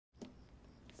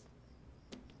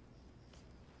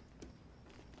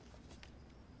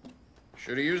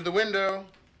Should have used the window.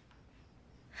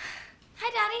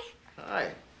 Hi, Daddy.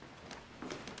 Hi.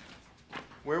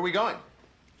 Where are we going?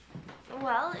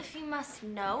 Well, if you must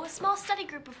know, a small study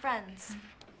group of friends.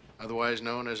 Otherwise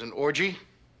known as an orgy?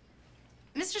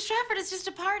 Mr. Stratford, it's just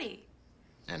a party.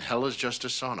 And hell is just a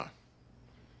sauna.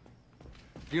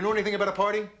 Do you know anything about a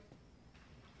party?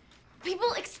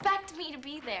 People expect me to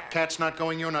be there. Kat's not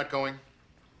going, you're not going.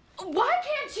 Why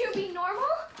can't you be normal?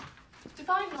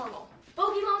 Define normal.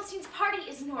 Bogey Lowenstein's party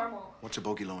is normal. What's a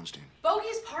Bogey Lowenstein?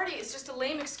 Bogey's party is just a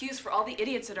lame excuse for all the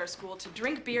idiots at our school to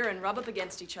drink beer and rub up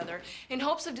against each other in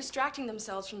hopes of distracting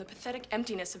themselves from the pathetic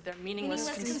emptiness of their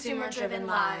meaningless consumer-driven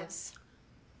lives.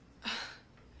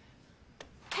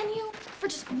 Can you, for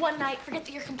just one night, forget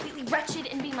that you're completely wretched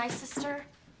and be my sister?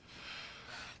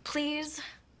 Please?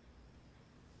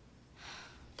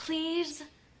 Please?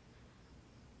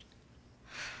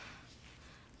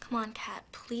 Come on, Kat,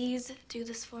 please do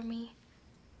this for me.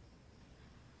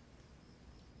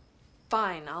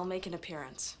 Fine, I'll make an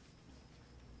appearance.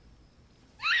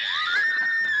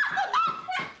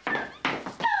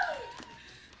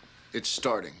 It's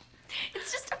starting.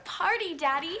 It's just a party,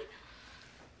 Daddy.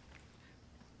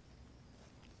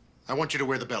 I want you to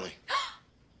wear the belly.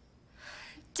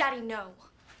 Daddy, no.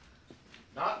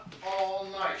 Not all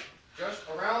night. Just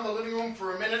around the living room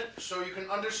for a minute so you can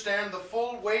understand the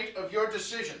full weight of your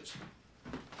decisions.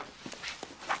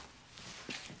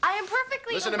 I am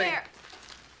perfectly Listen to me. aware.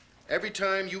 Every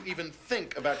time you even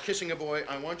think about kissing a boy,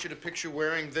 I want you to picture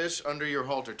wearing this under your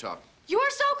halter top. You are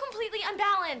so completely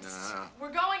unbalanced. Nah.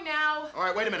 We're going now. All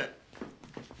right, wait a minute.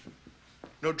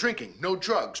 No drinking, no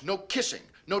drugs, no kissing,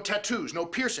 no tattoos, no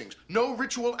piercings, no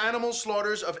ritual animal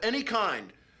slaughters of any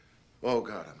kind. Oh,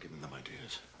 God, I'm giving them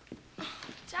ideas.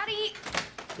 Daddy.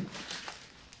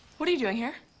 What are you doing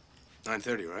here?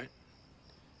 9:30, right?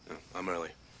 Oh, I'm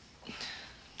early.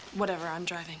 Whatever, I'm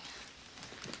driving.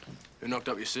 Who knocked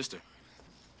up your sister?